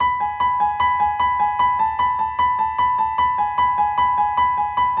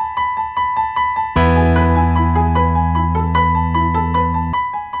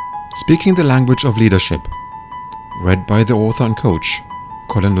Speaking the Language of Leadership. Read by the author and coach,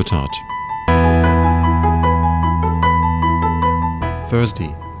 Colin Luttard.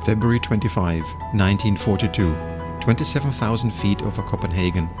 Thursday, February 25, 1942, 27,000 feet over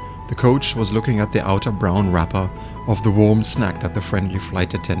Copenhagen. The coach was looking at the outer brown wrapper of the warm snack that the friendly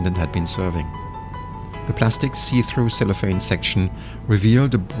flight attendant had been serving. The plastic see-through cellophane section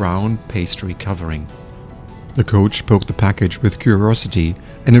revealed a brown pastry covering. The coach poked the package with curiosity,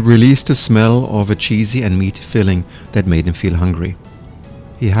 and it released a smell of a cheesy and meaty filling that made him feel hungry.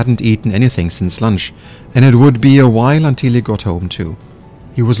 He hadn't eaten anything since lunch, and it would be a while until he got home too.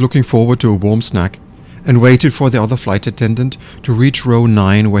 He was looking forward to a warm snack and waited for the other flight attendant to reach row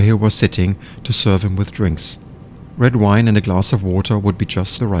 9 where he was sitting to serve him with drinks. Red wine and a glass of water would be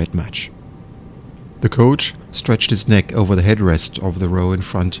just the right match. The coach stretched his neck over the headrest of the row in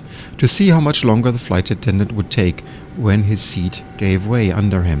front to see how much longer the flight attendant would take when his seat gave way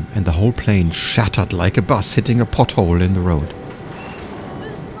under him and the whole plane shattered like a bus hitting a pothole in the road.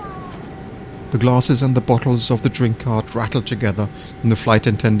 The glasses and the bottles of the drink cart rattled together and the flight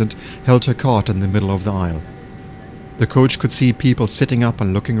attendant held her cart in the middle of the aisle. The coach could see people sitting up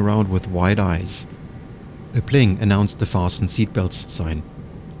and looking around with wide eyes. A pling announced the fasten seatbelts sign.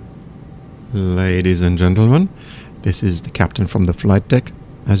 Ladies and gentlemen, this is the captain from the flight deck.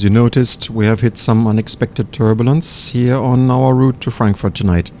 As you noticed, we have hit some unexpected turbulence here on our route to Frankfurt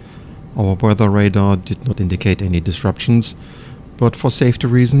tonight. Our weather radar did not indicate any disruptions, but for safety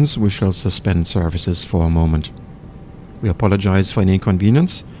reasons we shall suspend services for a moment. We apologize for any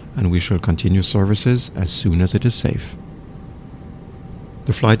inconvenience, and we shall continue services as soon as it is safe.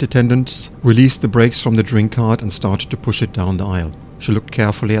 The flight attendants released the brakes from the drink cart and started to push it down the aisle. She looked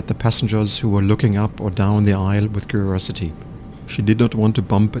carefully at the passengers who were looking up or down the aisle with curiosity. She did not want to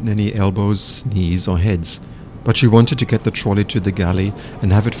bump any elbows, knees or heads, but she wanted to get the trolley to the galley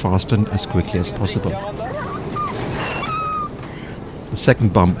and have it fastened as quickly as possible. The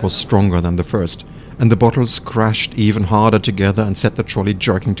second bump was stronger than the first, and the bottles crashed even harder together and set the trolley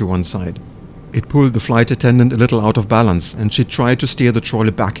jerking to one side. It pulled the flight attendant a little out of balance, and she tried to steer the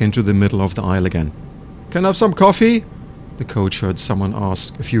trolley back into the middle of the aisle again. "Can I have some coffee?" the coach heard someone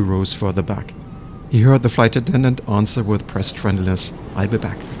ask a few rows further back. He heard the flight attendant answer with pressed friendliness, "I'll be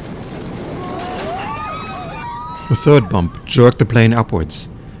back." The third bump jerked the plane upwards.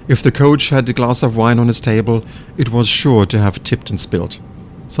 If the coach had a glass of wine on his table, it was sure to have tipped and spilled.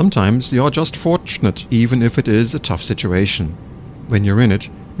 Sometimes you are just fortunate, even if it is a tough situation. When you're in it,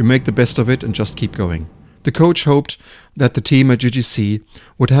 you make the best of it and just keep going. The coach hoped that the team at GGC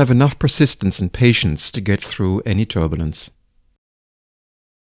would have enough persistence and patience to get through any turbulence.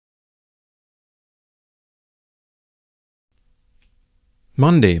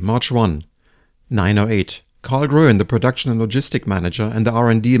 Monday, March 1, 9:08. Carl Grön, the production and logistic manager, and the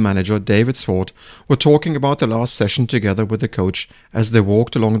R&D manager, David Swart, were talking about the last session together with the coach as they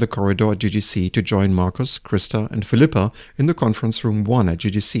walked along the corridor at GGC to join Markus, Christa and Philippa in the conference room 1 at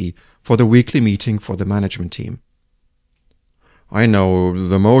GGC for the weekly meeting for the management team. "I know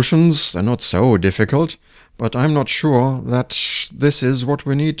the motions are not so difficult, but I'm not sure that this is what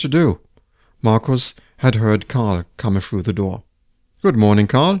we need to do." Markus had heard Carl come through the door. "Good morning,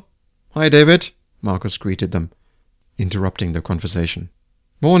 Carl." "Hi, David," Markus greeted them, interrupting their conversation.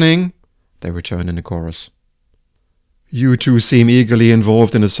 "Morning," they returned in a chorus. "You two seem eagerly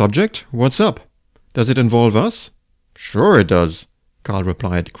involved in the subject. What's up? Does it involve us?" "Sure it does," Carl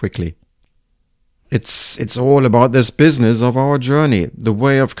replied quickly. It's all about this business of our journey, the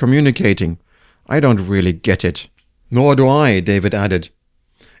way of communicating. I don't really get it." "Nor do I," David added.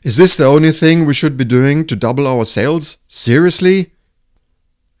 "Is this the only thing we should be doing to double our sales? Seriously?"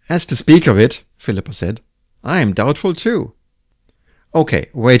 "As to speak of it," Philippa said, "I am doubtful too." "Okay,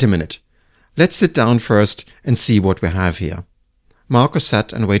 wait a minute. Let's sit down first and see what we have here." Markus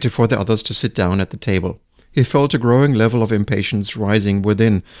sat and waited for the others to sit down at the table. He felt a growing level of impatience rising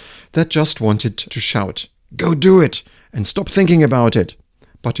within that just wanted to shout, "Go do it, and stop thinking about it."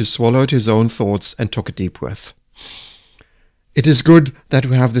 But he swallowed his own thoughts and took a deep breath. "It is good that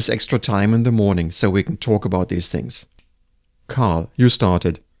we have this extra time in the morning so we can talk about these things." "Carl, you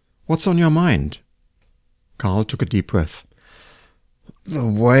started. What's on your mind?" Carl took a deep breath. "The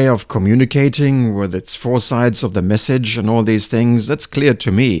way of communicating with its 4 sides of the message and all these things, that's clear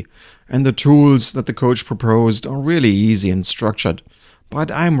to me. And the tools that the coach proposed are really easy and structured.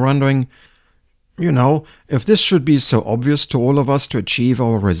 But I'm wondering, if this should be so obvious to all of us to achieve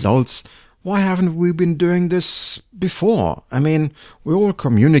our results, why haven't we been doing this before? I mean, we all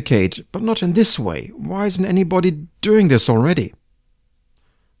communicate, but not in this way. Why isn't anybody doing this already?"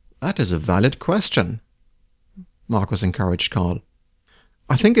 "That is a valid question," Markus encouraged Carl.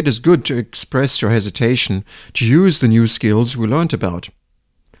 I think it is good to express your hesitation to use the new skills we learned about.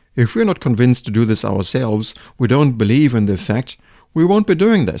 If we're not convinced to do this ourselves, we don't believe in the effect, we won't be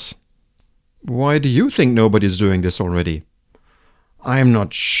doing this. Why do you think nobody's doing this already? I'm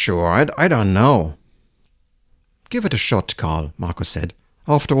not sure. I don't know. Give it a shot, Carl, Marcus said.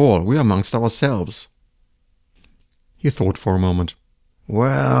 After all, we're amongst ourselves. He thought for a moment.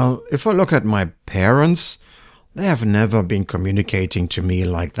 Well, if I look at my parents, they have never been communicating to me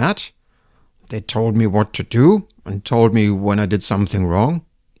like that. They told me what to do and told me when I did something wrong.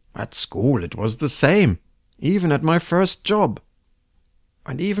 At school it was the same, even at my first job.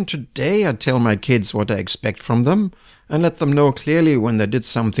 And even today I tell my kids what I expect from them and let them know clearly when they did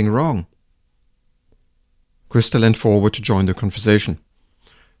something wrong. Krista leaned forward to join the conversation.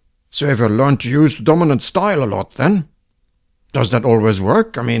 So have you learned to use the dominant style a lot then? Does that always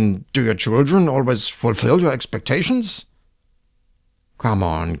work? I mean, do your children always fulfill your expectations? Come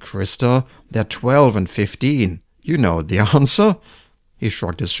on, Krista. They're 12 and 15. You know the answer. He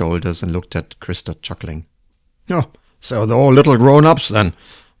shrugged his shoulders and looked at Krista, chuckling. Oh, so they're all little grown-ups then.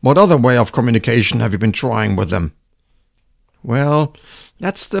 What other way of communication have you been trying with them? Well,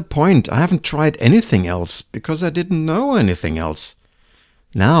 that's the point. I haven't tried anything else because I didn't know anything else.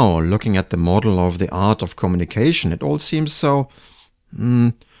 Now, looking at the model of the art of communication, it all seems so...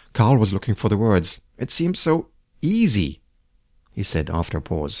 Carl was looking for the words. It seems so easy, he said after a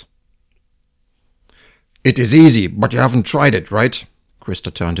pause. It is easy, but you haven't tried it, right?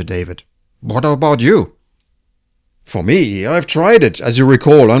 Krista turned to David. What about you? For me, I've tried it, as you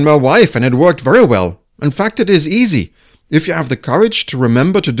recall, on my wife, and it worked very well. In fact, it is easy. If you have the courage to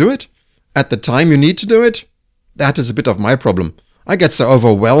remember to do it, at the time you need to do it, that is a bit of my problem. I get so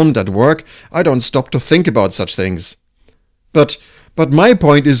overwhelmed at work, I don't stop to think about such things. But my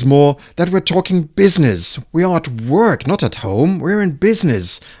point is more that we're talking business. We are at work, not at home. We're in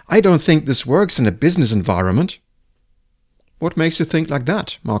business. I don't think this works in a business environment. What makes you think like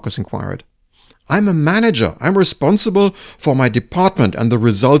that? Marcus inquired. I'm a manager. I'm responsible for my department and the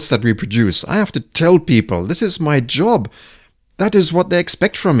results that we produce. I have to tell people this is my job. That is what they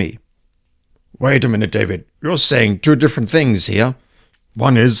expect from me. Wait a minute, David. You're saying two different things here.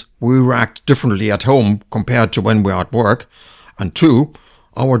 One is we react differently at home compared to when we're at work. And two,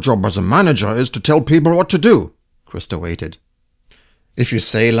 our job as a manager is to tell people what to do. Krista waited. If you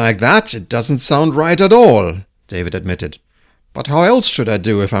say like that, it doesn't sound right at all, David admitted. But how else should I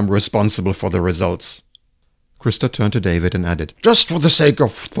do if I'm responsible for the results? Krista turned to David and added, just for the sake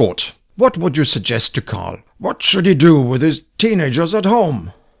of thought, what would you suggest to Carl? What should he do with his teenagers at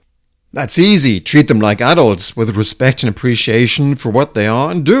home? That's easy. Treat them like adults, with respect and appreciation for what they are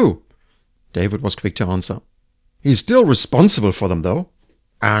and do. David was quick to answer. He's still responsible for them, though.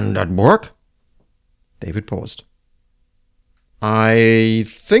 And at work? David paused. I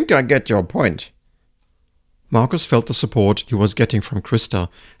think I get your point. Marcus felt the support he was getting from Krista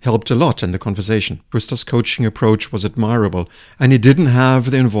helped a lot in the conversation. Krista's coaching approach was admirable, and he didn't have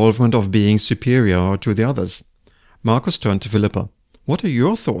the involvement of being superior to the others. Marcus turned to Philippa. What are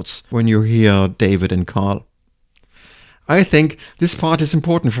your thoughts when you hear David and Carl? I think this part is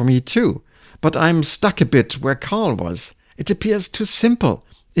important for me too, but I'm stuck a bit where Carl was. It appears too simple.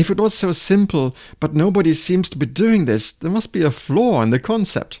 If it was so simple, but nobody seems to be doing this, there must be a flaw in the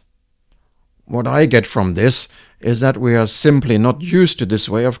concept. What I get from this is that we are simply not used to this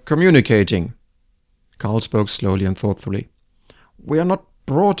way of communicating. Carl spoke slowly and thoughtfully. We are not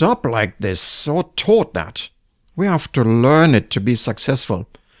brought up like this or taught that. We have to learn it to be successful.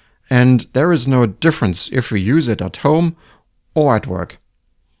 And there is no difference if we use it at home or at work.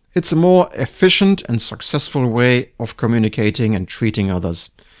 It's a more efficient and successful way of communicating and treating others.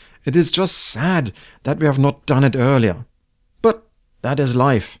 It is just sad that we have not done it earlier. But that is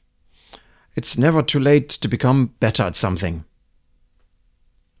life. It's never too late to become better at something.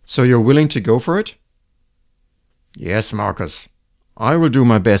 So you're willing to go for it? Yes, Marcus. I will do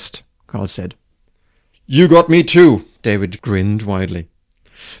my best, Carl said. You got me too, David grinned widely.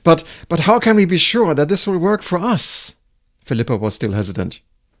 But how can we be sure that this will work for us? Philippa was still hesitant.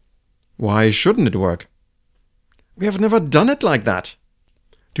 Why shouldn't it work? We have never done it like that.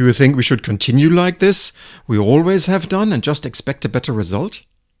 Do you think we should continue like this? We always have done and just expect a better result?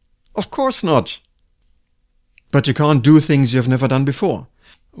 Of course not. But you can't do things you've never done before.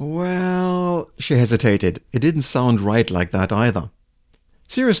 Well, she hesitated. It didn't sound right like that either.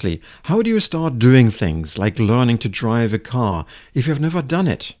 Seriously, how do you start doing things like learning to drive a car if you've never done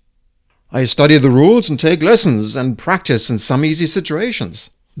it? I study the rules and take lessons and practice in some easy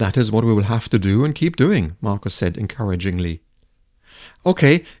situations. That is what we will have to do and keep doing, Marcus said encouragingly.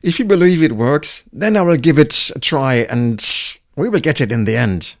 Okay, if you believe it works, then I will give it a try and We will get it in the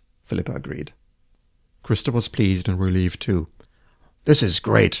end, Philippa agreed. Krista was pleased and relieved too. This is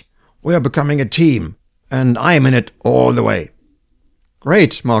great. We are becoming a team, and I am in it all the way.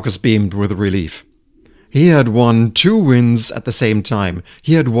 Great, Marcus beamed with relief. He had won 2 wins at the same time.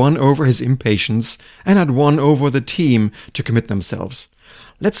 He had won over his impatience and had won over the team to commit themselves.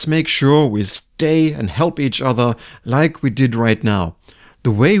 Let's make sure we stay and help each other like we did right now.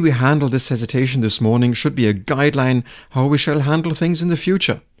 The way we handle this hesitation this morning should be a guideline how we shall handle things in the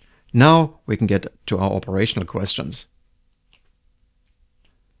future. Now we can get to our operational questions.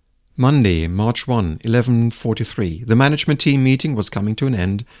 Monday, March 1, 11:43. The management team meeting was coming to an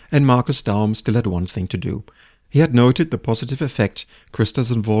end, and Marcus Daum still had one thing to do. He had noted the positive effect Krista's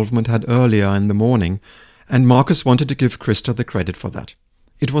involvement had earlier in the morning, and Marcus wanted to give Krista the credit for that.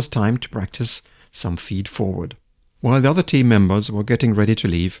 It was time to practice some feed forward. While the other team members were getting ready to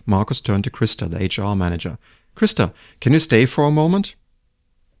leave, Marcus turned to Krista, the HR manager. Krista, can you stay for a moment?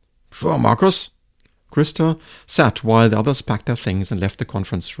 Sure, Marcus. Krista sat while the others packed their things and left the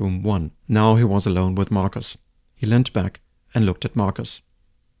conference room 1. Now he was alone with Marcus. He leant back and looked at Marcus.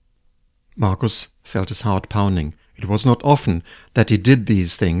 Marcus felt his heart pounding. It was not often that he did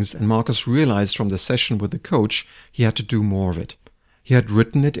these things, and Marcus realized from the session with the coach he had to do more of it. He had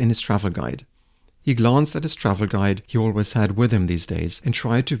written it in his travel guide. He glanced at his travel guide he always had with him these days and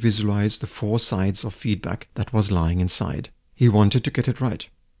tried to visualize the 4 sides of feedback that was lying inside. He wanted to get it right.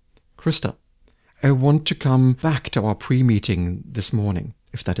 Krista, I want to come back to our pre-meeting this morning,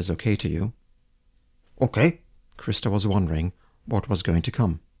 if that is okay to you. Okay. Krista was wondering what was going to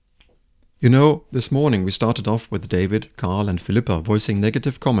come. You know, this morning we started off with David, Carl and Philippa voicing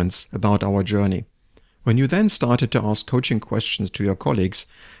negative comments about our journey. When you then started to ask coaching questions to your colleagues,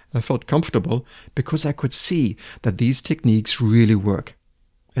 I felt comfortable because I could see that these techniques really work.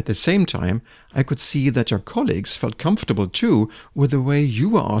 At the same time, I could see that your colleagues felt comfortable too with the way you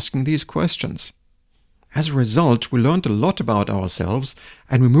were asking these questions. As a result, we learned a lot about ourselves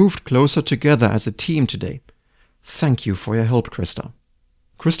and we moved closer together as a team today. Thank you for your help, Krista.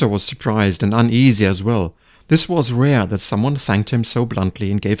 Krista was surprised and uneasy as well. This was rare that someone thanked him so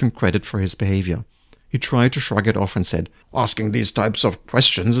bluntly and gave him credit for his behavior. He tried to shrug it off and said, Asking these types of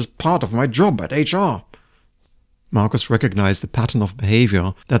questions is part of my job at HR. Marcus recognized the pattern of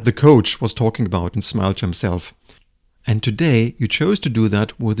behavior that the coach was talking about and smiled to himself. And today you chose to do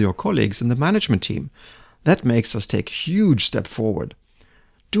that with your colleagues in the management team. That makes us take a huge step forward.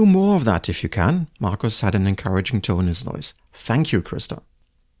 Do more of that if you can. Marcus had an encouraging tone in his voice. Thank you, Krista.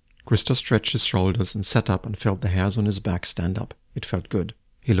 Krista stretched his shoulders and sat up and felt the hairs on his back stand up. It felt good.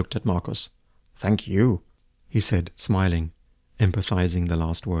 He looked at Marcus. Thank you, he said, smiling, empathizing the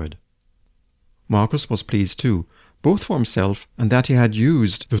last word. Marcus was pleased too, both for himself and that he had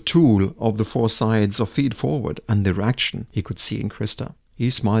used the tool of the 4 sides of feed forward and the reaction he could see in Krista. He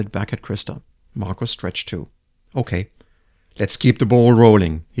smiled back at Krista. Marcus stretched too. Okay, let's keep the ball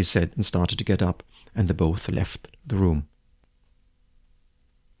rolling, he said and started to get up, and they both left the room.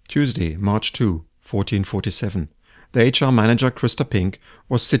 Tuesday, March 2, 14:47. The HR manager, Krista Pink,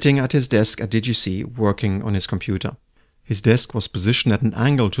 was sitting at his desk at DGC working on his computer. His desk was positioned at an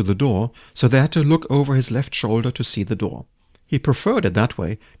angle to the door, so they had to look over his left shoulder to see the door. He preferred it that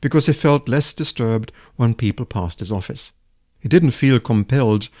way because he felt less disturbed when people passed his office. He didn't feel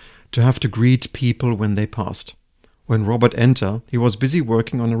compelled to have to greet people when they passed. When Robert entered, he was busy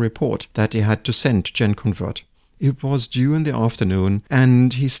working on a report that he had to send to GenConvert. It was due in the afternoon,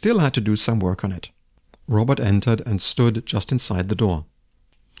 and he still had to do some work on it. Robert entered and stood just inside the door.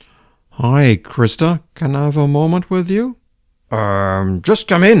 Hi, Krista. Can I have a moment with you? Just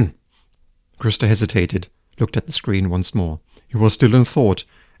come in. Krista hesitated, looked at the screen once more. He was still in thought,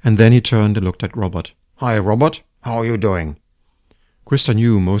 and then he turned and looked at Robert. Hi, Robert. How are you doing? Krista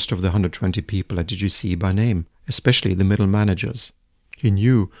knew most of the 120 people at DGC by name, especially the middle managers. He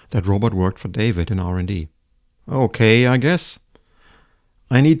knew that Robert worked for David in R&D. Okay, I guess.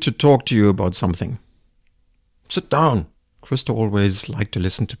 I need to talk to you about something. Sit down. Krista always liked to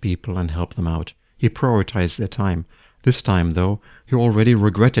listen to people and help them out. He prioritized their time. This time, though, he already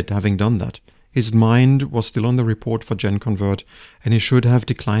regretted having done that. His mind was still on the report for GenConvert, and he should have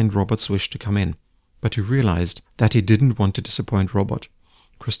declined Robert's wish to come in. But he realized that he didn't want to disappoint Robert.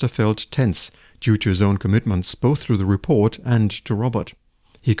 Krista felt tense due to his own commitments, both through the report and to Robert.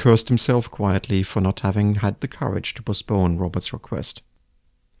 He cursed himself quietly for not having had the courage to postpone Robert's request.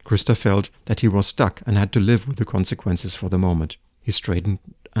 Krista felt that he was stuck and had to live with the consequences for the moment. He straightened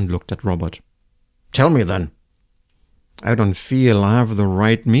and looked at Robert. Tell me then. I don't feel I have the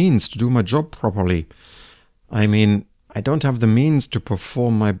right means to do my job properly. I mean, I don't have the means to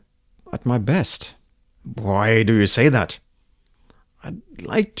perform at my best. Why do you say that? I'd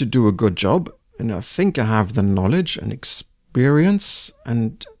like to do a good job, and I think I have the knowledge and experience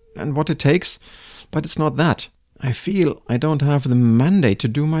and what it takes, but it's not that. I feel I don't have the mandate to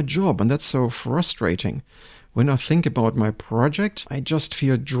do my job, and that's so frustrating. When I think about my project, I just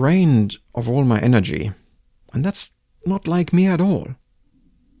feel drained of all my energy. And that's not like me at all.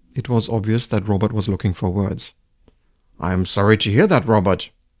 It was obvious that Robert was looking for words. I'm sorry to hear that,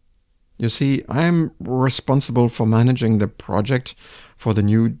 Robert. You see, I'm responsible for managing the project for the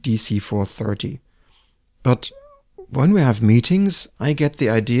new DC-430. But when we have meetings, I get the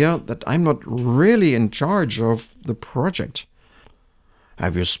idea that I'm not really in charge of the project.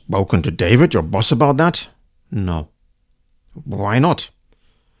 Have you spoken to David, your boss, about that? No. Why not?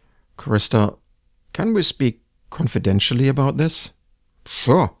 Krista, can we speak confidentially about this?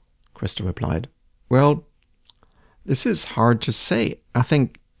 Sure, Krista replied. Well, this is hard to say. I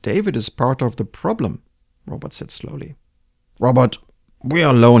think David is part of the problem, Robert said slowly. Robert, we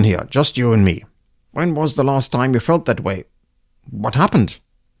are alone here, just you and me. When was the last time you felt that way? What happened?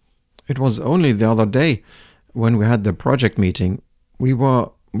 It was only the other day when we had the project meeting. We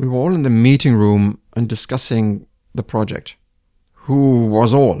were all in the meeting room and discussing the project. Who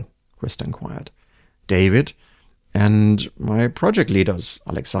was all? Krista inquired. David and my project leaders,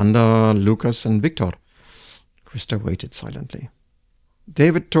 Alexander, Lucas and Victor. Krista waited silently.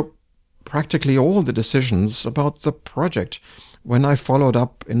 David took practically all the decisions about the project. When I followed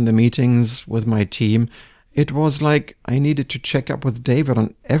up in the meetings with my team, it was like I needed to check up with David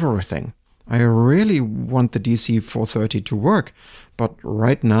on everything. I really want the DC-430 to work, but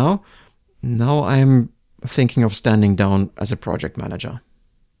right now I'm thinking of standing down as a project manager.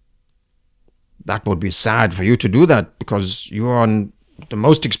 That would be sad for you to do that, because you are the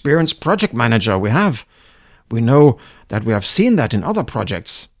most experienced project manager we have. We know that we have seen that in other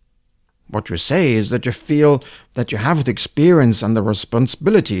projects. What you say is that you feel that you have the experience and the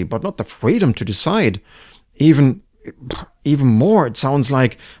responsibility, but not the freedom to decide. Even more, it sounds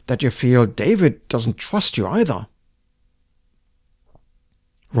like that you feel David doesn't trust you either.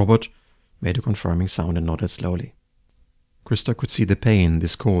 Robert made a confirming sound and nodded slowly. Krista could see the pain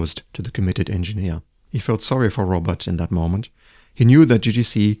this caused to the committed engineer. He felt sorry for Robert in that moment. He knew that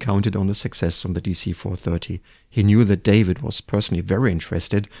GGC counted on the success of the DC-430. He knew that David was personally very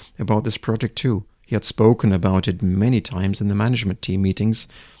interested about this project too. He had spoken about it many times in the management team meetings,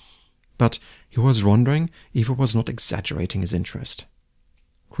 but he was wondering if he was not exaggerating his interest.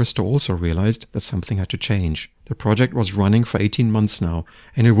 Krista also realized that something had to change. The project was running for 18 months now,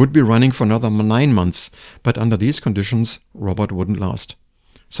 and it would be running for another 9 months, but under these conditions, Robert wouldn't last.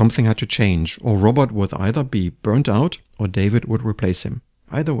 Something had to change, or Robert would either be burnt out or David would replace him.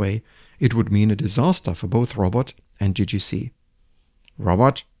 Either way, it would mean a disaster for both Robert and GGC.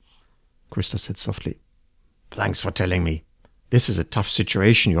 Robert, Krista said softly, thanks for telling me. This is a tough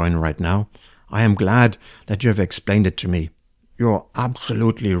situation you're in right now. I am glad that you have explained it to me. You're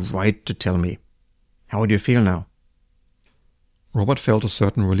absolutely right to tell me. How do you feel now? Robert felt a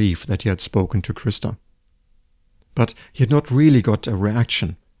certain relief that he had spoken to Krista. But he had not really got a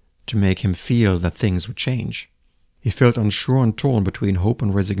reaction to make him feel that things would change. He felt unsure and torn between hope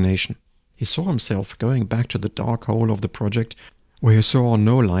and resignation. He saw himself going back to the dark hole of the project, where he saw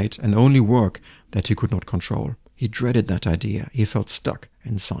no light and only work that he could not control. He dreaded that idea. He felt stuck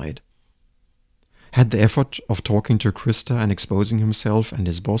inside. Had the effort of talking to Krista and exposing himself and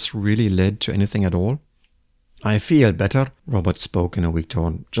his boss really led to anything at all? I feel better, Robert spoke in a weak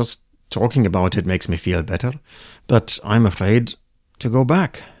tone. Just talking about it makes me feel better, but I'm afraid to go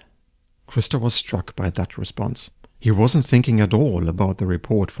back. Krista was struck by that response. He wasn't thinking at all about the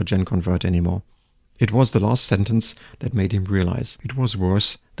report for GenConvert anymore. It was the last sentence that made him realize it was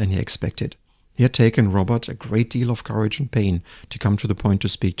worse than he expected. It had taken Robert a great deal of courage and pain to come to the point to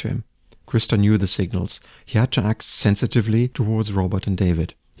speak to him. Krista knew the signals. He had to act sensitively towards Robert and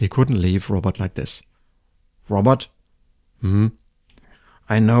David. He couldn't leave Robert like this. Robert?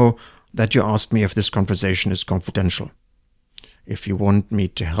 I know that you asked me if this conversation is confidential. If you want me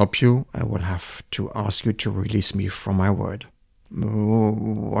to help you, I will have to ask you to release me from my word.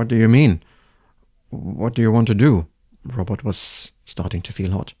 What do you mean? What do you want to do? Robert was starting to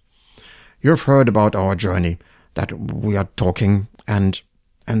feel hot. You've heard about our journey, that we are talking, and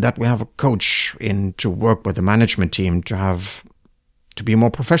that we have a coach in to work with the management team to be more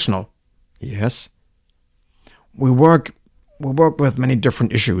professional. Yes. We work with many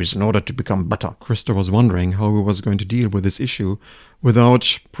different issues in order to become better. Krista was wondering how he was going to deal with this issue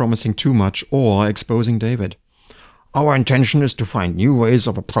without promising too much or exposing David. Our intention is to find new ways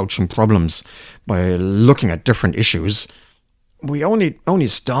of approaching problems by looking at different issues. We only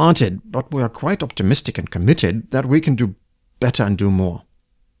started, but we are quite optimistic and committed that we can do better and do more."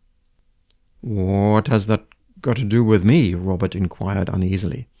 "What has that got to do with me?" Robert inquired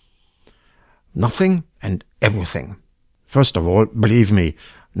uneasily. "Nothing and everything. First of all, believe me,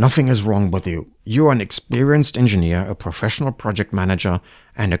 nothing is wrong with you. You are an experienced engineer, a professional project manager,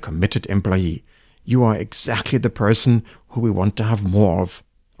 and a committed employee. You are exactly the person who we want to have more of.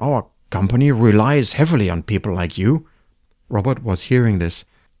 Our company relies heavily on people like you." Robert was hearing this,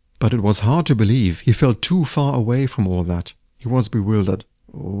 but it was hard to believe. He felt too far away from all that. He was bewildered.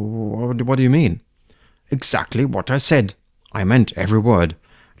 "What do you mean?" "Exactly what I said. I meant every word.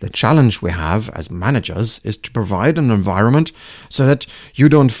 The challenge we have as managers is to provide an environment so that you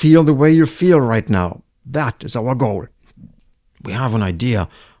don't feel the way you feel right now. That is our goal. We have an idea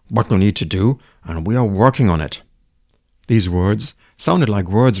what we need to do, and we are working on it." These words sounded like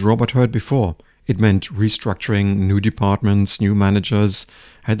words Robert heard before. It meant restructuring, new departments, new managers.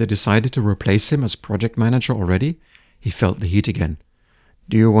 Had they decided to replace him as project manager already? He felt the heat again.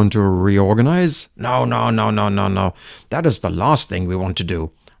 "Do you want to reorganize?" No. That is the last thing we want to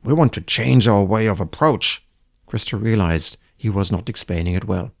do. We want to change our way of approach." Krista realized he was not explaining it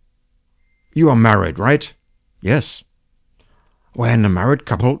well. "You are married, right?" "Yes." "When a married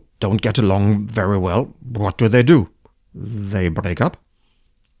couple don't get along very well, what do? They break up?"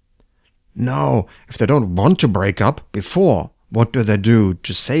 "No, if they don't want to break up before, what do they do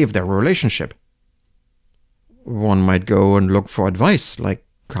to save their relationship?" "One might go and look for advice, like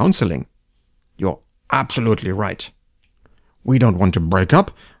counseling." "You're absolutely right. We don't want to break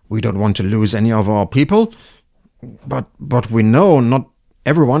up. We don't want to lose any of our people. But we know not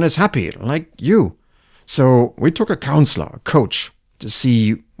everyone is happy, like you. So we took a counselor, a coach, to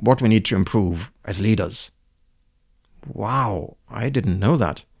see what we need to improve as leaders." "Wow, I didn't know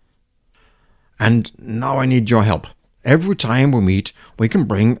that." "And now I need your help. Every time we meet, we can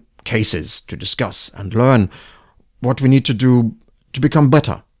bring cases to discuss and learn what we need to do to become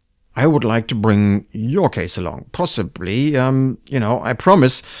better. I would like to bring your case along. Possibly, I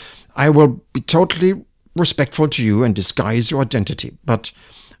promise I will be totally respectful to you and disguise your identity. But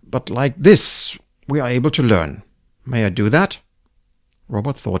like this, we are able to learn. May I do that?"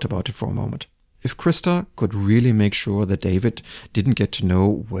 Robert thought about it for a moment. If Krista could really make sure that David didn't get to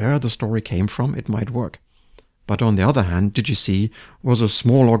know where the story came from, it might work. But on the other hand, DGC was a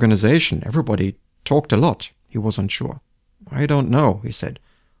small organization. Everybody talked a lot. He was unsure. "I don't know," he said.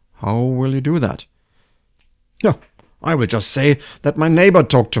 "How will you do that?" "No, I will just say that my neighbor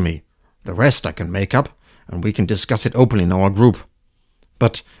talked to me. The rest I can make up, and we can discuss it openly in our group.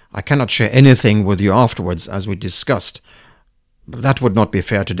 But I cannot share anything with you afterwards, as we discussed. That would not be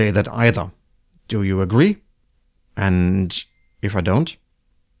fair to David either. Do you agree? And if I don't?"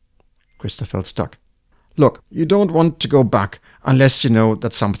 Krista felt stuck. "Look, you don't want to go back unless you know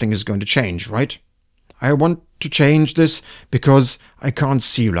that something is going to change, right? I want to change this because I can't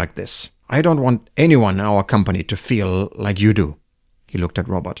see you like this. I don't want anyone in our company to feel like you do." He looked at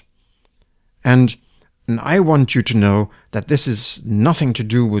Robert. And I want you to know that this is nothing to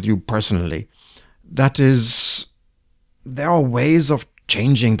do with you personally. That is, there are ways of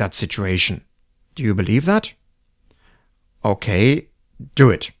changing that situation. Do you believe that? Okay, do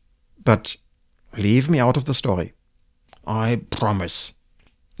it. But leave me out of the story." "I promise."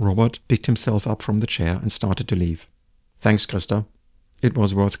 Robert picked himself up from the chair and started to leave. "Thanks, Krista. It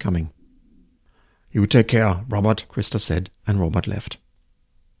was worth coming." "You take care, Robert," Krista said, and Robert left.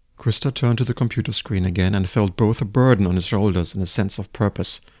 Krista turned to the computer screen again and felt both a burden on his shoulders and a sense of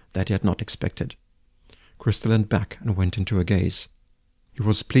purpose that he had not expected. Krista leaned back and went into a gaze. He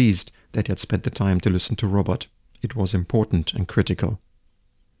was pleased that he had spent the time to listen to Robert. It was important and critical.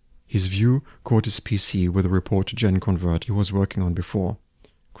 His view caught his PC with a report to GenConvert he was working on before.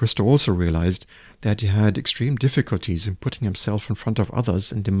 Krista also realized that he had extreme difficulties in putting himself in front of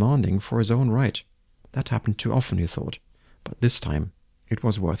others and demanding for his own right. That happened too often, he thought, but this time it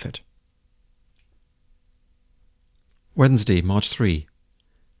was worth it. Wednesday, March 3.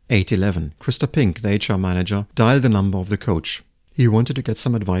 8:11. Krista Pink, the HR manager, dialed the number of the coach. He wanted to get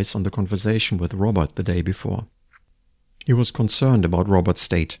some advice on the conversation with Robert the day before. He was concerned about Robert's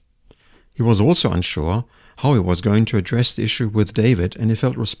state. He was also unsure how he was going to address the issue with David, and he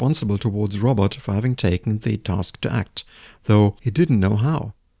felt responsible towards Robert for having taken the task to act, though he didn't know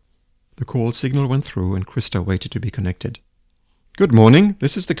how. The call signal went through and Krista waited to be connected. "Good morning,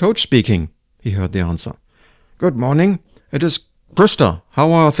 this is the coach speaking," he heard the answer. "Good morning, it is Krista.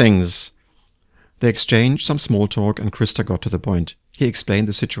 How are things?" They exchanged some small talk and Krista got to the point. He explained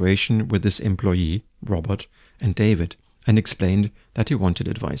the situation with his employee, Robert, and David, and explained that he wanted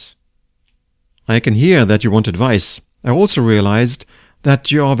advice. "I can hear that you want advice. I also realized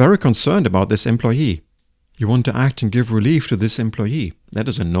that you are very concerned about this employee. You want to act and give relief to this employee. That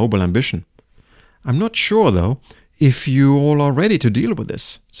is a noble ambition. I'm not sure, though, if you all are ready to deal with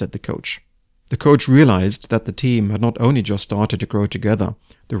this, said the coach. The coach realized that the team had not only just started to grow together,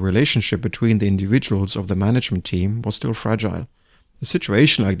 the relationship between the individuals of the management team was still fragile. A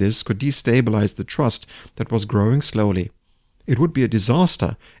situation like this could destabilize the trust that was growing slowly. It would be a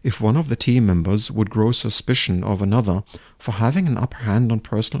disaster if one of the team members would grow suspicion of another for having an upper hand on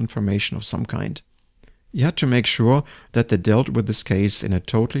personal information of some kind. He had to make sure that they dealt with this case in a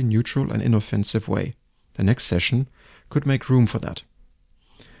totally neutral and inoffensive way. The next session could make room for that.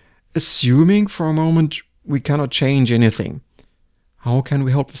 Assuming for a moment we cannot change anything, how can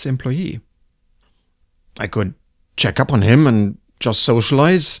we help this employee? I could check up on him and just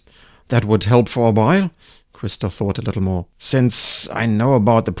socialize. That would help for a while. Krista thought a little more. Since I know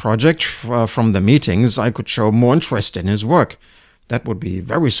about the project from the meetings, I could show more interest in his work. That would be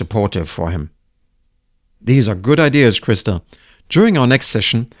very supportive for him. These are good ideas, Krista. During our next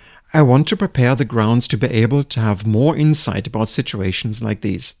session, I want to prepare the grounds to be able to have more insight about situations like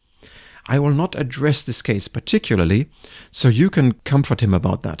these. I will not address this case particularly, so you can comfort him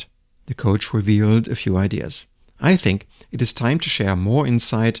about that. The coach revealed a few ideas. I think it is time to share more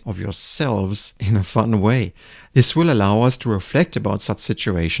insight of yourselves in a fun way. This will allow us to reflect about such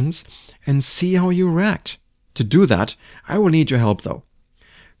situations and see how you react. To do that, I will need your help though.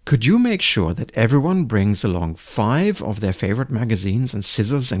 Could you make sure that everyone brings along 5 of their favorite magazines and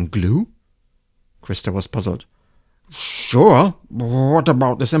scissors and glue? Krista was puzzled. Sure. What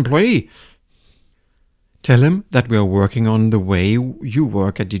about this employee? Tell him that we are working on the way you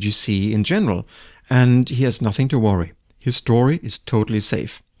work at DGC in general, and he has nothing to worry. His story is totally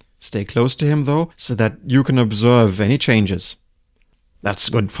safe. Stay close to him, though, so that you can observe any changes. That's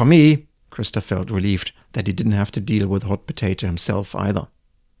good for me. Krista felt relieved that he didn't have to deal with Hot Potato himself either.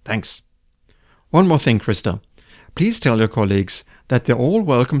 Thanks. One more thing, Krista. Please tell your colleagues that they're all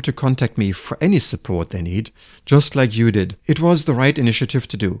welcome to contact me for any support they need, just like you did. It was the right initiative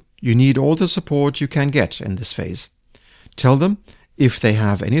to do. You need all the support you can get in this phase. Tell them if they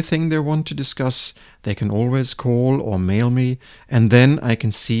have anything they want to discuss, they can always call or mail me, and then I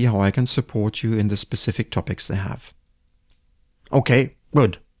can see how I can support you in the specific topics they have. Okay,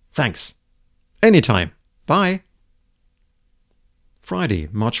 good. Thanks. Anytime. Bye. Friday,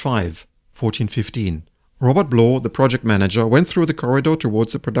 March 5, 14:15. Robert Blow, the project manager, went through the corridor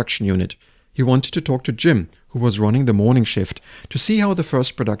towards the production unit. He wanted to talk to Jim, who was running the morning shift, to see how the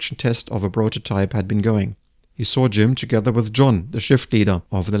first production test of a prototype had been going. He saw Jim together with John, the shift leader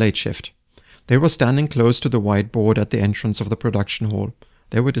of the late shift. They were standing close to the whiteboard at the entrance of the production hall.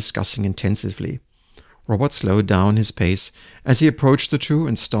 They were discussing intensively. Robert slowed down his pace as he approached the two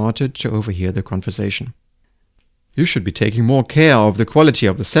and started to overhear the conversation. You should be taking more care of the quality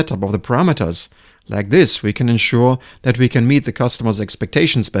of the setup of the parameters. Like this, we can ensure that we can meet the customer's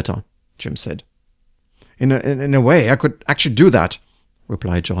expectations better, Jim said. In a way, I could actually do that,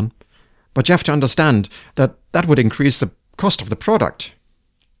 replied John. But you have to understand that that would increase the cost of the product.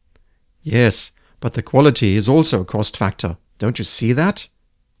 Yes, but the quality is also a cost factor. Don't you see that?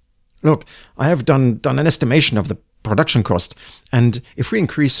 Look, I have done an estimation of the production cost, and if we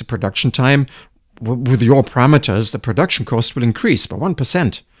increase the production time, with your parameters, the production cost will increase by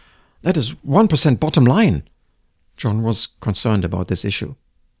 1%. That is 1% bottom line. John was concerned about this issue.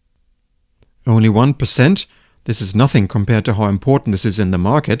 Only 1%? This is nothing compared to how important this is in the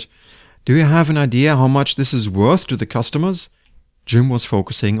market. Do you have an idea how much this is worth to the customers? Jim was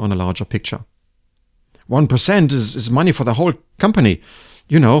focusing on a larger picture. 1% is money for the whole company.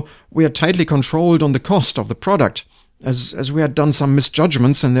 You know, we are tightly controlled on the cost of the product. As we had done some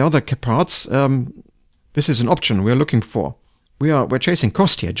misjudgments in the other parts, this is an option we are looking for. We're chasing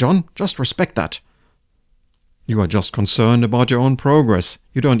cost here, John. Just respect that. You are just concerned about your own progress.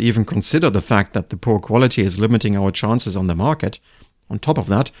 You don't even consider the fact that the poor quality is limiting our chances on the market. On top of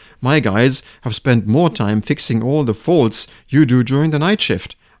that, my guys have spent more time fixing all the faults you do during the night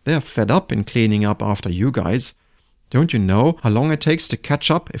shift. They're fed up in cleaning up after you guys. Don't you know how long it takes to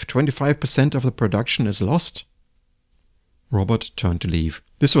catch up if 25% of the production is lost? Robert turned to leave.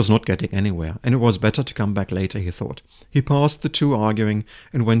 This was not getting anywhere, and it was better to come back later, he thought. He passed the two arguing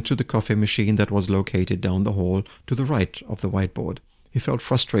and went to the coffee machine that was located down the hall to the right of the whiteboard. He felt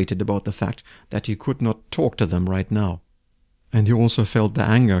frustrated about the fact that he could not talk to them right now. And he also felt the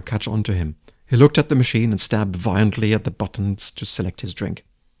anger catch on to him. He looked at the machine and stabbed violently at the buttons to select his drink.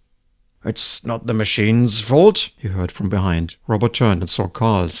 It's not the machine's fault, he heard from behind. Robert turned and saw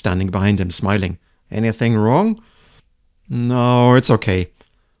Carl standing behind him, smiling. Anything wrong? No, it's okay.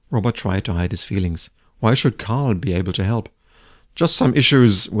 Robert tried to hide his feelings. Why should Carl be able to help? Just some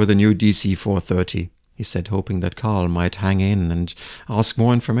issues with the new DC-430. he said, hoping that Carl might hang in and ask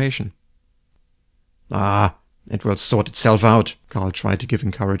more information. "Ah, it will sort itself out," Carl tried to give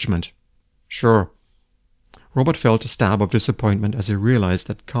encouragement. "Sure." Robert felt a stab of disappointment as he realized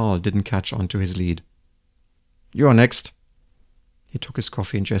that Carl didn't catch on to his lead. "You're next." He took his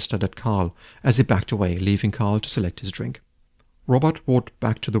coffee and gestured at Carl as he backed away, leaving Carl to select his drink. Robert walked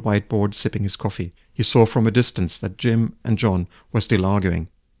back to the whiteboard, sipping his coffee. He saw from a distance that Jim and John were still arguing.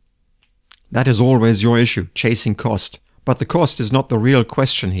 "That is always your issue, chasing cost. But the cost is not the real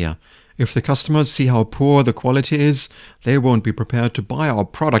question here. If the customers see how poor the quality is, they won't be prepared to buy our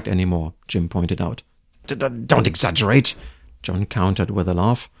product anymore," Jim pointed out. "Don't exaggerate," John countered with a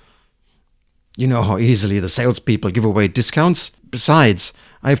laugh. "You know how easily the salespeople give away discounts. Besides,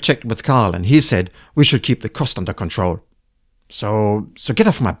 I've checked with Carl and he said we should keep the cost under control. So get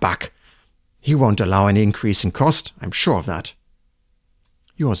off my back. He won't allow any increase in cost, I'm sure of that."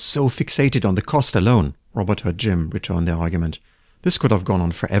 "You are so fixated on the cost alone," Robert heard Jim return the argument. This could have gone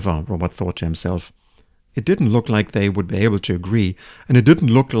on forever, Robert thought to himself. It didn't look like they would be able to agree, and it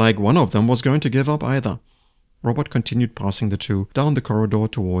didn't look like one of them was going to give up either. Robert continued passing the two down the corridor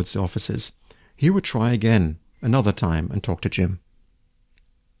towards the offices. He would try again, another time, and talk to Jim.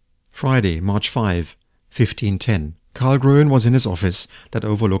 Friday, March 5, 1510. Carl Gruen was in his office that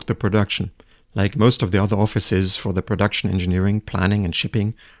overlooked the production. Like most of the other offices for the production engineering, planning and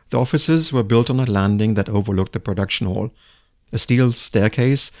shipping, the offices were built on a landing that overlooked the production hall. A steel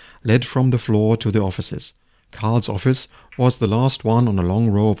staircase led from the floor to the offices. Carl's office was the last one on a long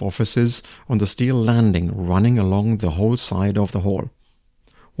row of offices on the steel landing running along the whole side of the hall.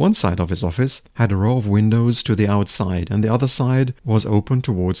 One side of his office had a row of windows to the outside, and the other side was open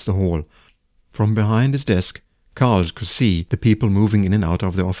towards the hall. From behind his desk, Carl could see the people moving in and out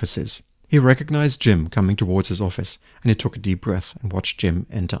of the offices. He recognized Jim coming towards his office, and he took a deep breath and watched Jim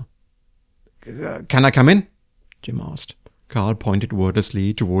enter. "Can I come in?" Jim asked. Carl pointed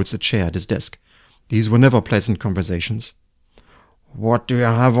wordlessly towards the chair at his desk. These were never pleasant conversations. "What do you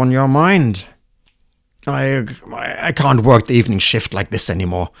have on your mind?" I can't work the evening shift like this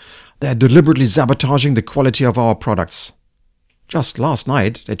anymore. They're deliberately sabotaging the quality of our products. Just last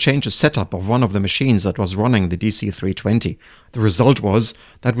night, they changed the setup of one of the machines that was running the DC-320. The result was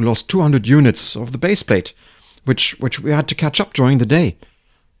that we lost 200 units of the base plate, which we had to catch up during the day.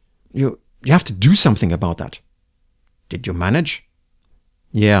 You have to do something about that." "Did you manage?"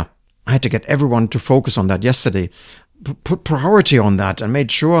 "Yeah, I had to get everyone to focus on that yesterday. Put priority on that and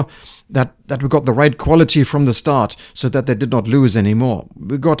made sure that we got the right quality from the start so that they did not lose any more.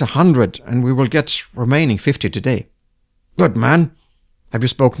 We got 100 and we will get remaining 50 today." "Good man. Have you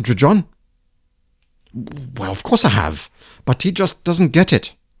spoken to John?" "Well, of course I have, but he just doesn't get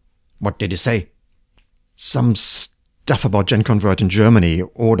it." "What did he say?" "Some stuff about GenConvert in Germany,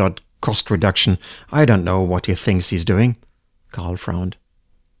 ordered cost reduction. I don't know what he thinks he's doing." Carl frowned.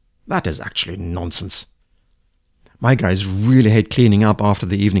 "That is actually nonsense. My guys really hate cleaning up after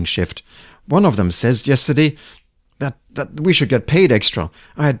the evening shift. One of them says yesterday that we should get paid extra.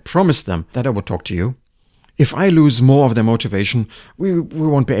 I had promised them that I would talk to you. If I lose more of their motivation, we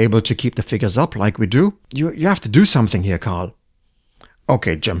won't be able to keep the figures up like we do. You have to do something here, Carl."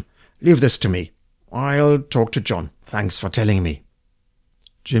 "Okay, Jim, leave this to me. I'll talk to John. Thanks for telling me."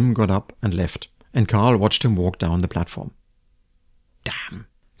 Jim got up and left, and Carl watched him walk down the platform. "Damn,"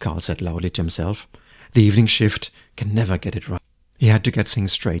 Carl said loudly to himself. The evening shift can never get it right. He had to get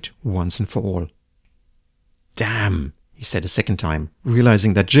things straight once and for all. "Damn," he said a second time,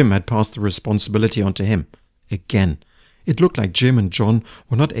 realizing that Jim had passed the responsibility on to him. Again. It looked like Jim and John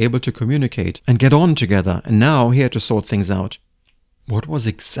were not able to communicate and get on together, and now he had to sort things out. What was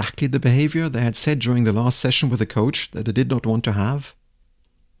exactly the behavior they had said during the last session with the coach that they did not want to have?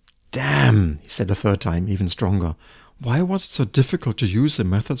 "Damn," he said a third time, even stronger. Why was it so difficult to use the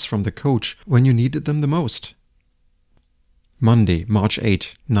methods from the coach when you needed them the most? Monday, March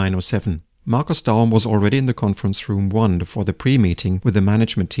 8, 9:07. Markus Daum was already in the conference room 1 for the pre-meeting with the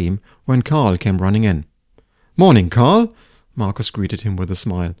management team when Carl came running in. "Morning, Carl," Markus greeted him with a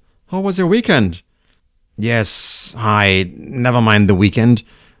smile. "How was your weekend?" "Yes, hi, never mind the weekend.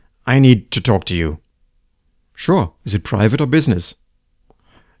 I need to talk to you." "Sure. Is it private or business?"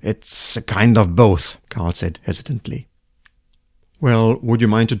 "It's a kind of both," Carl said hesitantly. "Well, would you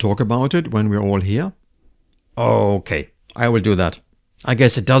mind to talk about it when we're all here?" "Okay, I will do that. I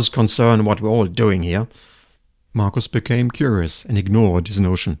guess it does concern what we're all doing here." Markus became curious and ignored his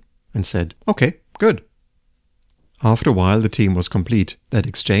notion and said, "Okay, good." After a while, the team was complete. They'd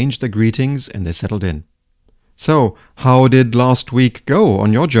exchanged their greetings and they settled in. "So, how did last week go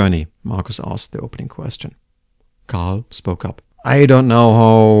on your journey?" Markus asked the opening question. Carl spoke up. "I don't know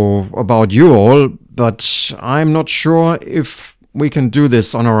how about you all, but I'm not sure if we can do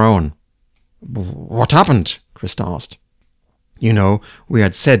this on our own." "What happened?" Krista asked. "You know, we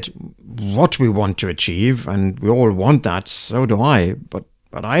had said what we want to achieve, and we all want that, so do I, but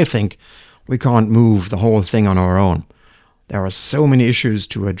I think we can't move the whole thing on our own. There are so many issues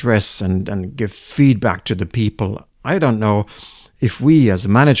to address and give feedback to the people. I don't know if we as a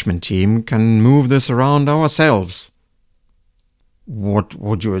management team can move this around ourselves." "What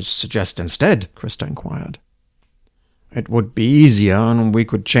would you suggest instead?" Krista inquired. "It would be easier and we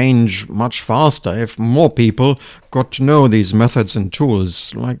could change much faster if more people got to know these methods and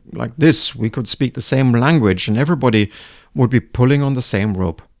tools. Like this, we could speak the same language and everybody would be pulling on the same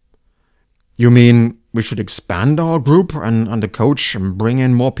rope." "You mean we should expand our group and the coach and bring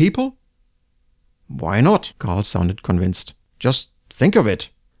in more people?" "Why not?" Carl sounded convinced. "Just think of it.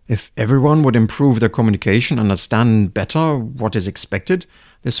 If everyone would improve their communication and understand better what is expected,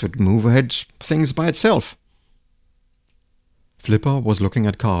 this would move ahead things by itself." Flipper was looking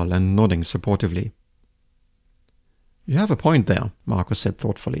at Carl and nodding supportively. "You have a point there," Marcus said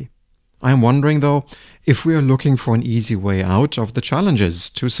thoughtfully. "I am wondering, though, if we are looking for an easy way out of the challenges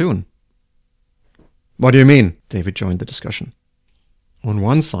too soon." "What do you mean?" David joined the discussion. "On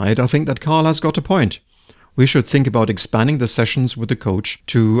one side, I think that Carl has got a point. We should think about expanding the sessions with the coach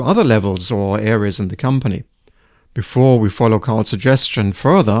to other levels or areas in the company. Before we follow Carl's suggestion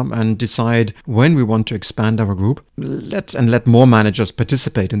further and decide when we want to expand our group, let more managers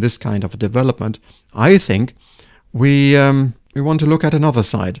participate in this kind of development, I think we want to look at another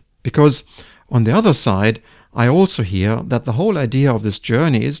side. Because on the other side, I also hear that the whole idea of this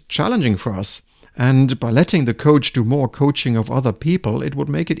journey is challenging for us. And by letting the coach do more coaching of other people, it would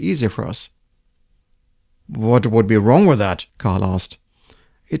make it easier for us." "What would be wrong with that?" Carl asked.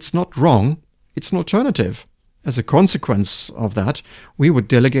 "It's not wrong, it's an alternative. As a consequence of that, we would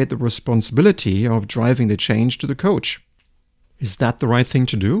delegate the responsibility of driving the change to the coach." "Is that the right thing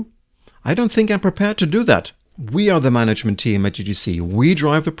to do?" "I don't think I'm prepared to do that. We are the management team at GGC. We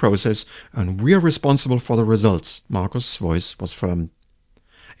drive the process and we are responsible for the results." Marcus' voice was firm.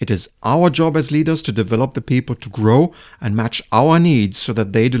 "It is our job as leaders to develop the people to grow and match our needs so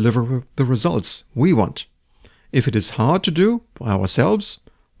that they deliver the results we want. If it is hard to do by ourselves,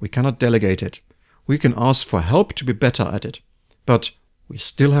 we cannot delegate it. We can ask for help to be better at it. But we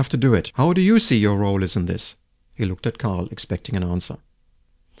still have to do it. How do you see your role is in this?" He looked at Carl, expecting an answer.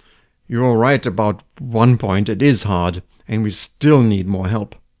 "You're right about one point. It is hard, and we still need more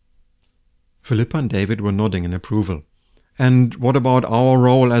help." Philippa and David were nodding in approval. "And what about our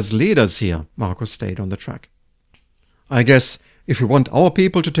role as leaders here?" Marcus stayed on the track. "I guess if we want our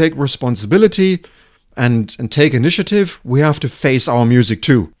people to take responsibility and take initiative, we have to face our music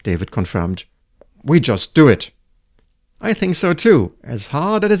too," David confirmed. "We just do it." "I think so too. As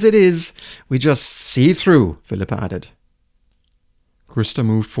hard as it is, we just see through," Philippa added. Krista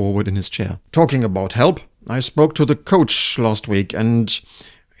moved forward in his chair. "Talking about help, I spoke to the coach last week and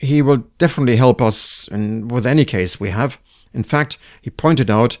he will definitely help us with any case we have. In fact, he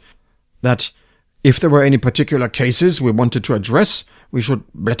pointed out that if there were any particular cases we wanted to address, we should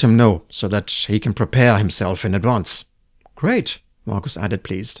let him know so that he can prepare himself in advance." "Great," Marcus added,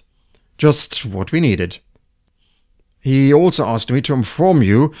 pleased. "Just what we needed." "He also asked me to inform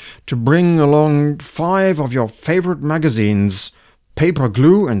you to bring along 5 of your favorite magazines, paper,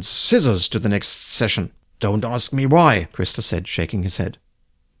 glue, and scissors to the next session." "Don't ask me why," Krista said, shaking his head.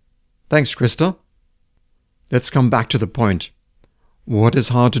 "Thanks, Krista. Let's come back to the point. What is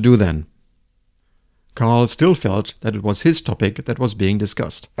hard to do then?" Carl still felt that it was his topic that was being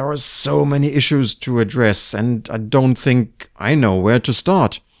discussed. "There are so many issues to address, and I don't think I know where to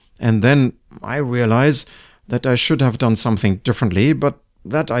start. And then I realize that I should have done something differently, but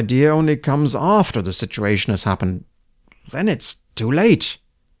that idea only comes after the situation has happened. Then it's too late."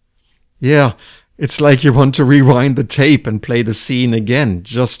 "Yeah, it's like you want to rewind the tape and play the scene again,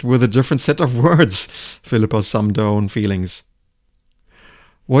 just with a different set of words," Philippa summed her own feelings.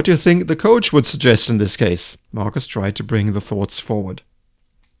 "What do you think the coach would suggest in this case?" Marcus tried to bring the thoughts forward.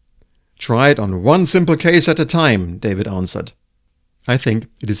 "Try it on one simple case at a time," David answered. "I think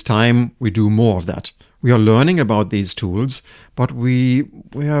it is time we do more of that. We are learning about these tools, but we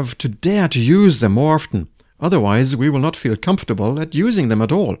have to dare to use them more often. Otherwise, we will not feel comfortable at using them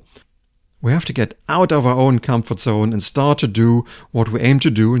at all. We have to get out of our own comfort zone and start to do what we aim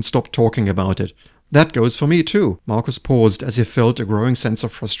to do and stop talking about it. That goes for me too." Marcus paused as he felt a growing sense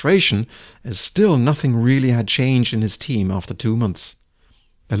of frustration, as still nothing really had changed in his team after 2 months.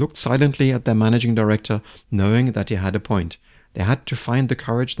 They looked silently at their managing director, knowing that he had a point. They had to find the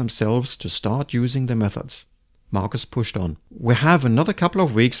courage themselves to start using the methods. Marcus pushed on. "We have another couple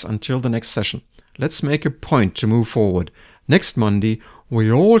of weeks until the next session. let's make a point to move forward. Next Monday,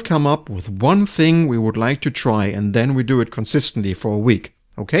 we all come up with one thing we would like to try and then we do it consistently for a week.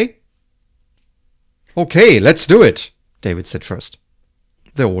 Okay? Okay, let's do it, David said first.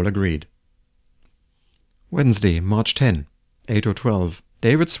 They all agreed. Wednesday, March 10, 8:12.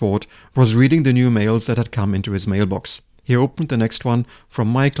 David Swart was reading the new mails that had come into his mailbox. He opened the next one from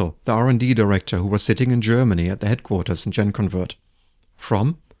Michael, the R&D director who was sitting in Germany at the headquarters in GenConvert.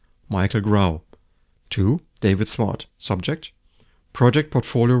 From Michael Grau. To David Swart. Subject: Project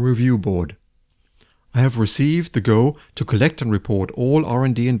Portfolio Review Board. I have received the go to collect and report all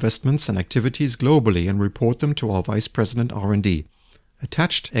R&D investments and activities globally and report them to our Vice President R&D.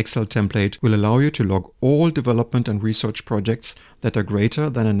 Attached Excel template will allow you to log all development and research projects that are greater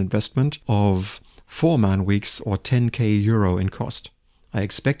than an investment of 4 man-weeks or 10k euro in cost. I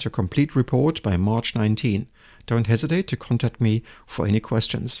expect a complete report by March 19. Don't hesitate to contact me for any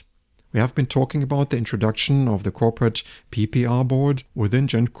questions. We have been talking about the introduction of the corporate PPR board within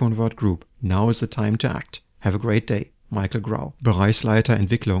GenConvert Group. Now is the time to act. Have a great day. Michael Grau, Bereichsleiter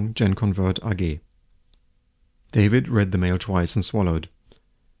Entwicklung, GenConvert AG. David read the mail twice and swallowed.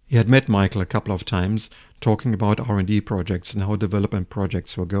 He had met Michael a couple of times, talking about R&D projects and how development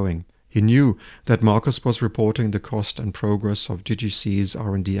projects were going. He knew that Markus was reporting the cost and progress of DGC's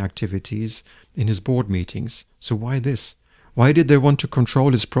R&D activities in his board meetings. So why this? Why did they want to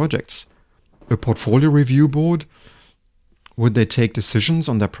control his projects? A portfolio review board? Would they take decisions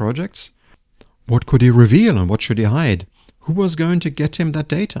on their projects? What could he reveal and what should he hide? Who was going to get him that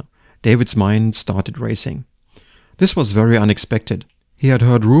data? David's mind started racing. This was very unexpected. He had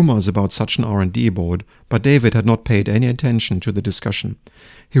heard rumors about such an R&D board, but David had not paid any attention to the discussion.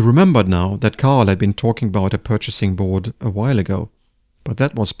 He remembered now that Carl had been talking about a purchasing board a while ago. But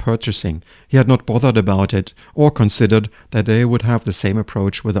that was purchasing. He had not bothered about it or considered that they would have the same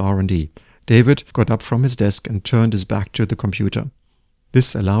approach with R&D. David got up from his desk and turned his back to the computer.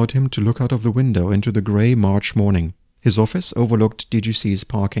 This allowed him to look out of the window into the grey March morning. His office overlooked DGC's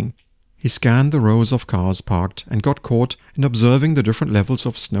parking. He scanned the rows of cars parked and got caught in observing the different levels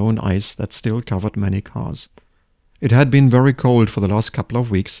of snow and ice that still covered many cars. It had been very cold for the last couple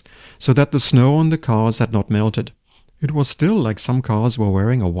of weeks, so that the snow on the cars had not melted. It was still like some cars were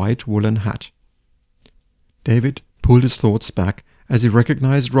wearing a white woolen hat. David pulled his thoughts back as he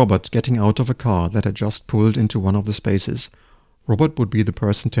recognized Robert getting out of a car that had just pulled into one of the spaces. Robert would be the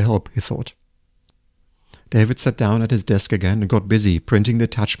person to help, he thought. David sat down at his desk again and got busy printing the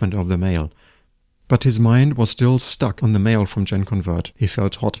attachment of the mail. But his mind was still stuck on the mail from GenConvert. He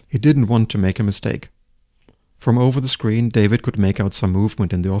felt hot. He didn't want to make a mistake. From over the screen, David could make out some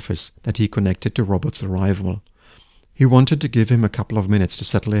movement in the office that he connected to Robert's arrival. He wanted to give him a couple of minutes to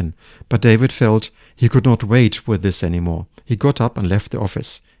settle in, but David felt he could not wait with this anymore. He got up and left the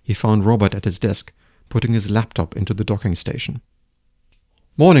office. He found Robert at his desk, putting his laptop into the docking station.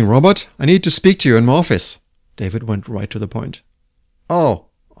 "Morning, Robert. I need to speak to you in my office." David went right to the point. "Oh,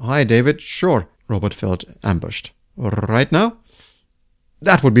 hi, David. Sure." Robert felt ambushed. "Right now?"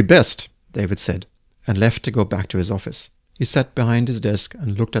 "That would be best," David said, and left to go back to his office. He sat behind his desk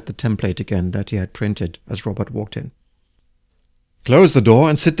and looked at the template again that he had printed as Robert walked in. "Close the door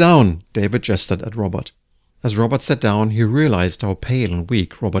and sit down," David gestured at Robert. As Robert sat down, he realized how pale and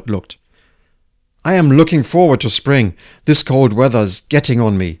weak Robert looked. "I am looking forward to spring. This cold weather's getting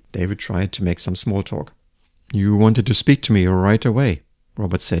on me." David tried to make some small talk. "You wanted to speak to me right away,"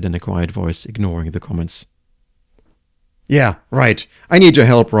 Robert said in a quiet voice, ignoring the comments. "Yeah, right. I need your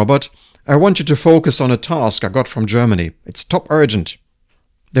help, Robert. I want you to focus on a task I got from Germany. It's top urgent.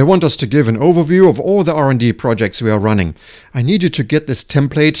 They want us to give an overview of all the R&D projects we are running. I need you to get this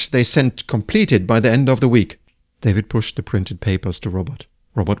template they sent completed by the end of the week." David pushed the printed papers to Robert.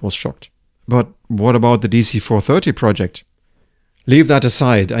 Robert was shocked. "But what about the DC-430 project?" "Leave that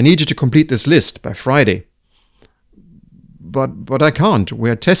aside. I need you to complete this list by Friday." But I can't. We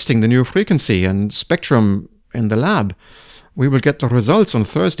are testing the new frequency and spectrum in the lab. We will get the results on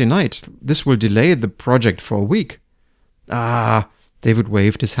Thursday night. This will delay the project for a week." David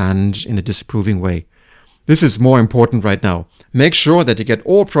waved his hand in a disapproving way. "This is more important right now. Make sure that you get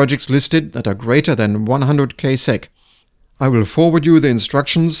all projects listed that are greater than 100k SEK. I will forward you the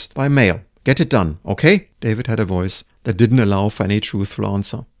instructions by mail. Get it done, okay?" David had a voice that didn't allow for any truthful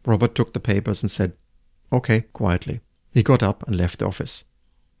answer. Robert took the papers and said, "Okay," quietly. He got up and left the office.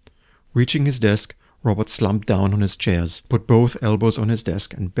 Reaching his desk, Robert slumped down on his chairs, put both elbows on his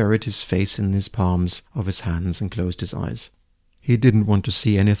desk and buried his face in his palms of his hands and closed his eyes. He didn't want to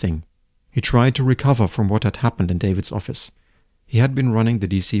see anything. He tried to recover from what had happened in David's office. He had been running the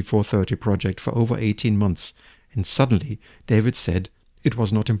DC-430 project for over 18 months, and suddenly David said it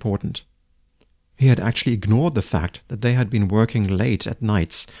was not important. He had actually ignored the fact that they had been working late at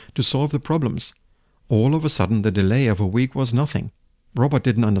nights to solve the problems. All of a sudden, the delay of a week was nothing. Robert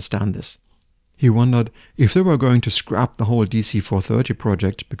didn't understand this. He wondered if they were going to scrap the whole DC-430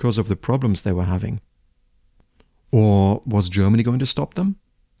 project because of the problems they were having. Or was Germany going to stop them?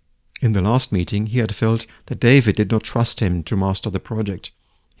 In the last meeting, he had felt that David did not trust him to master the project.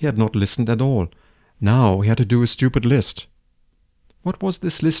 He had not listened at all. Now he had to do a stupid list. What was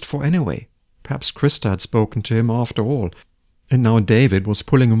this list for anyway? Perhaps Krista had spoken to him after all, and now David was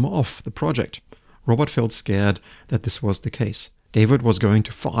pulling him off the project. Robert felt scared that this was the case. David was going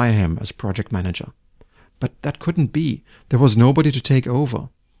to fire him as project manager. But that couldn't be. There was nobody to take over.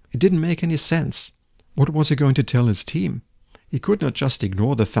 It didn't make any sense. What was he going to tell his team? He could not just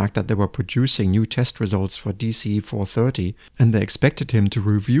ignore the fact that they were producing new test results for DC-430 and they expected him to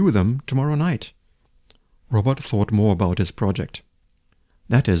review them tomorrow night. Robert thought more about his project.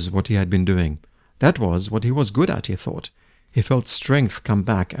 That is what he had been doing. That was what he was good at, he thought. He felt strength come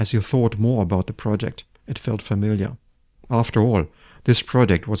back as he thought more about the project. It felt familiar. After all, this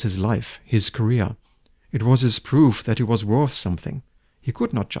project was his life, his career. It was his proof that he was worth something. He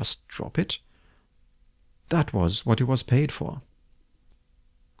could not just drop it. That was what he was paid for.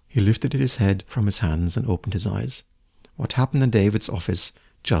 He lifted his head from his hands and opened his eyes. What happened in David's office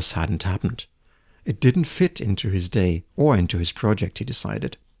just hadn't happened. It didn't fit into his day or into his project, he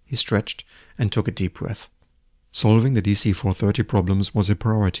decided. He stretched and took a deep breath. Solving the DC-430 problems was a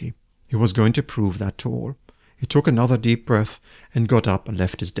priority. He was going to prove that to all. He took another deep breath and got up and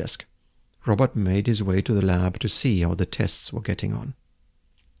left his desk. Robert made his way to the lab to see how the tests were getting on.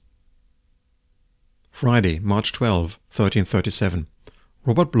 Friday, March 12, 1337.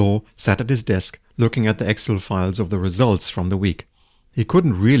 Robert Bloor sat at his desk looking at the Excel files of the results from the week. He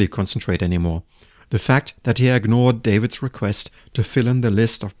couldn't really concentrate anymore. The fact that he ignored David's request to fill in the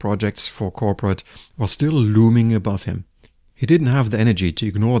list of projects for corporate was still looming above him. He didn't have the energy to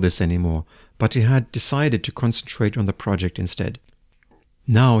ignore this anymore, but he had decided to concentrate on the project instead.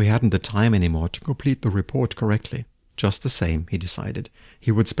 Now he hadn't the time anymore to complete the report correctly. Just the same, he decided,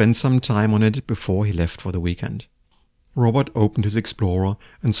 he would spend some time on it before he left for the weekend. Robert opened his Explorer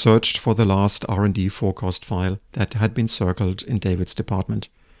and searched for the last R&D forecast file that had been circled in David's department.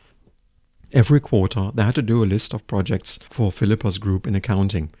 Every quarter they had to do a list of projects for Philippa's group in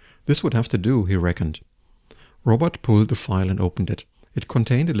accounting. This would have to do, he reckoned. Robert pulled the file and opened it. It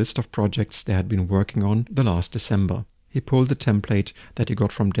contained a list of projects they had been working on the last December. He pulled the template that he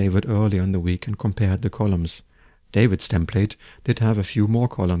got from David earlier in the week and compared the columns. David's template did have a few more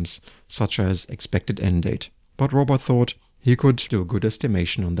columns, such as expected end date, but Robert thought he could do a good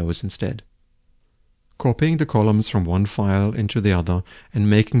estimation on those instead. Copying the columns from one file into the other and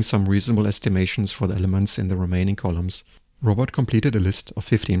making some reasonable estimations for the elements in the remaining columns, Robert completed a list of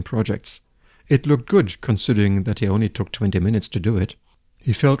 15 projects. It looked good considering that he only took 20 minutes to do it.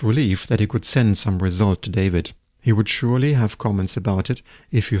 He felt relief that he could send some result to David. He would surely have comments about it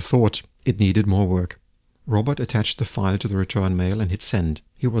if he thought it needed more work. Robert attached the file to the return mail and hit send.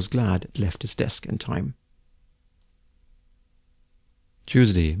 He was glad it left his desk in time.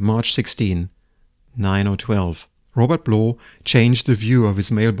 Tuesday, March 16, 9:12. Robert Bloor changed the view of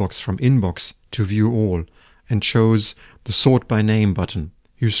his mailbox from Inbox to View All and chose the Sort by Name button.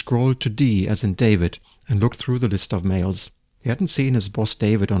 He scrolled to D as in David and looked through the list of mails. He hadn't seen his boss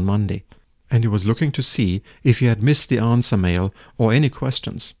David on Monday, and he was looking to see if he had missed the answer mail or any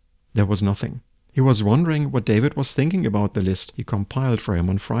questions. There was nothing. He was wondering what David was thinking about the list he compiled for him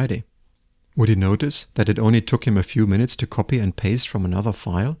on Friday. Would he notice that it only took him a few minutes to copy and paste from another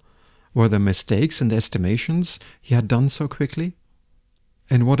file? Were there mistakes in the estimations he had done so quickly?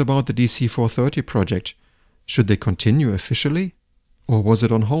 And what about the DC-430 project? Should they continue officially? Or was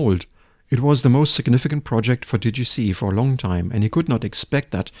it on hold? It was the most significant project for DGC for a long time, and he could not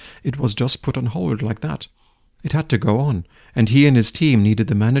expect that it was just put on hold like that. It had to go on, and he and his team needed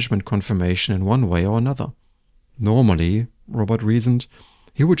the management confirmation in one way or another. Normally, Robert reasoned,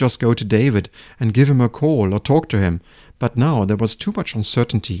 he would just go to David and give him a call or talk to him, but now there was too much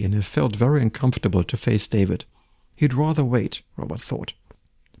uncertainty and he felt very uncomfortable to face David. He'd rather wait, Robert thought.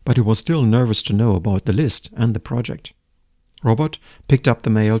 But he was still nervous to know about the list and the project. Robert picked up the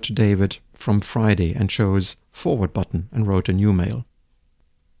mail to David from Friday and chose Forward button and wrote a new mail.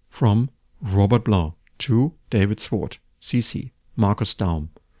 From Robert Bloor to David Swart, CC, Markus Daum.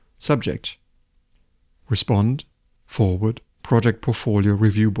 Subject: Respond, Forward, Project Portfolio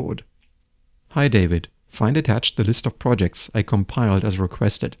Review Board. Hi David, find attached the list of projects I compiled as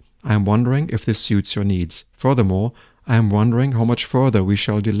requested. I am wondering if this suits your needs. Furthermore, I am wondering how much further we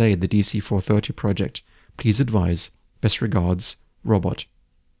shall delay the DC-430 project. Please advise. Best regards, Robert.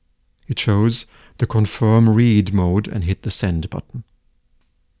 He chose the Confirm Read mode and hit the Send button.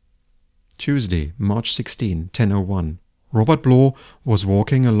 Tuesday, March 16, 10:01. Robert Bloor was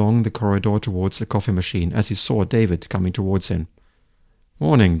walking along the corridor towards the coffee machine as he saw David coming towards him.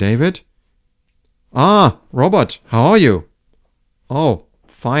 "Morning, David." "Ah, Robert, how are you?" "Oh,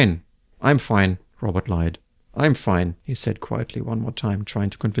 fine. I'm fine," Robert lied. "I'm fine," he said quietly one more time, trying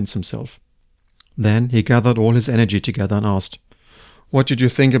to convince himself. Then he gathered all his energy together and asked, "What did you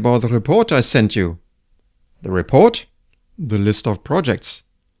think about the report I sent you?" "The report?" "The list of projects."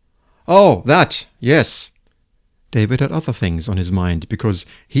 "Oh, that, yes." David had other things on his mind because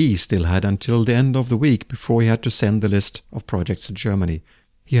he still had until the end of the week before he had to send the list of projects to Germany.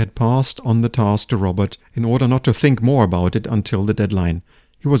 He had passed on the task to Robert in order not to think more about it until the deadline.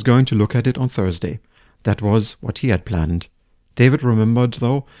 He was going to look at it on Thursday. That was what he had planned. David remembered,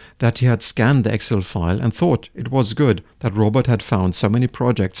 though, that he had scanned the Excel file and thought it was good that Robert had found so many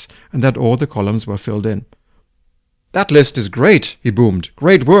projects and that all the columns were filled in. "That list is great," he boomed.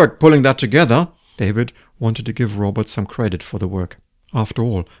 "Great work pulling that together." David wanted to give Robert some credit for the work. After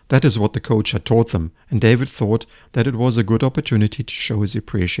all, that is what the coach had taught them, and David thought that it was a good opportunity to show his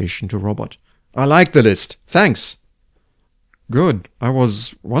appreciation to Robert. "I like the list. Thanks." "Good. I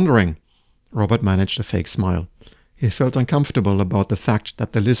was wondering." Robert managed a fake smile. He felt uncomfortable about the fact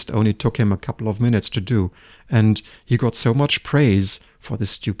that the list only took him a couple of minutes to do, and he got so much praise for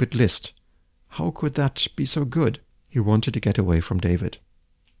this stupid list. How could that be so good? He wanted to get away from David.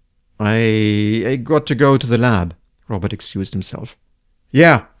 I got to go to the lab," Robert excused himself.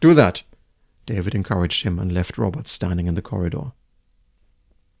 "Yeah, do that," David encouraged him and left Robert standing in the corridor.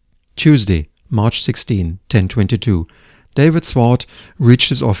 Tuesday, March 16, 10:22. David Swart reached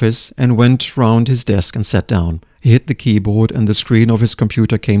his office and went round his desk and sat down. He hit the keyboard and the screen of his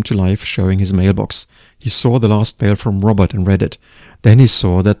computer came to life, showing his mailbox. He saw the last mail from Robert and read it. Then he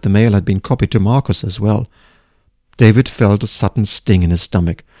saw that the mail had been copied to Marcus as well. David felt a sudden sting in his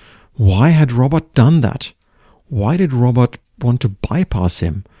stomach. Why had Robert done that? Why did Robert want to bypass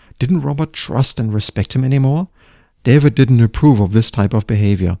him? Didn't Robert trust and respect him anymore? David didn't approve of this type of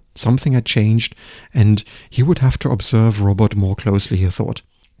behavior. Something had changed, and he would have to observe Robert more closely, he thought.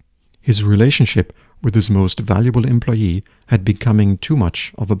 His relationship with his most valuable employee had becoming too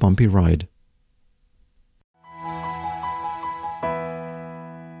much of a bumpy ride.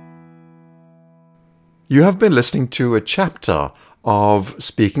 You have been listening to a chapter of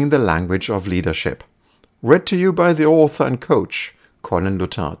Speaking the Language of Leadership, read to you by the author and coach, Colin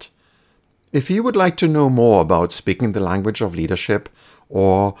Lutard. If you would like to know more about speaking the language of leadership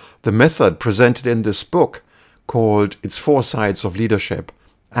or the method presented in this book called It's 4 Sides of Leadership,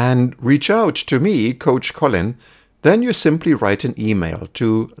 and reach out to me, Coach Colin, then you simply write an email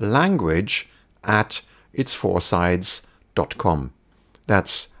to language@its4sides.com.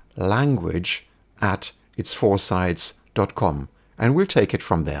 That's language@its4sides.com, and we'll take it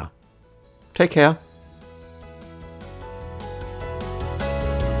from there. Take care.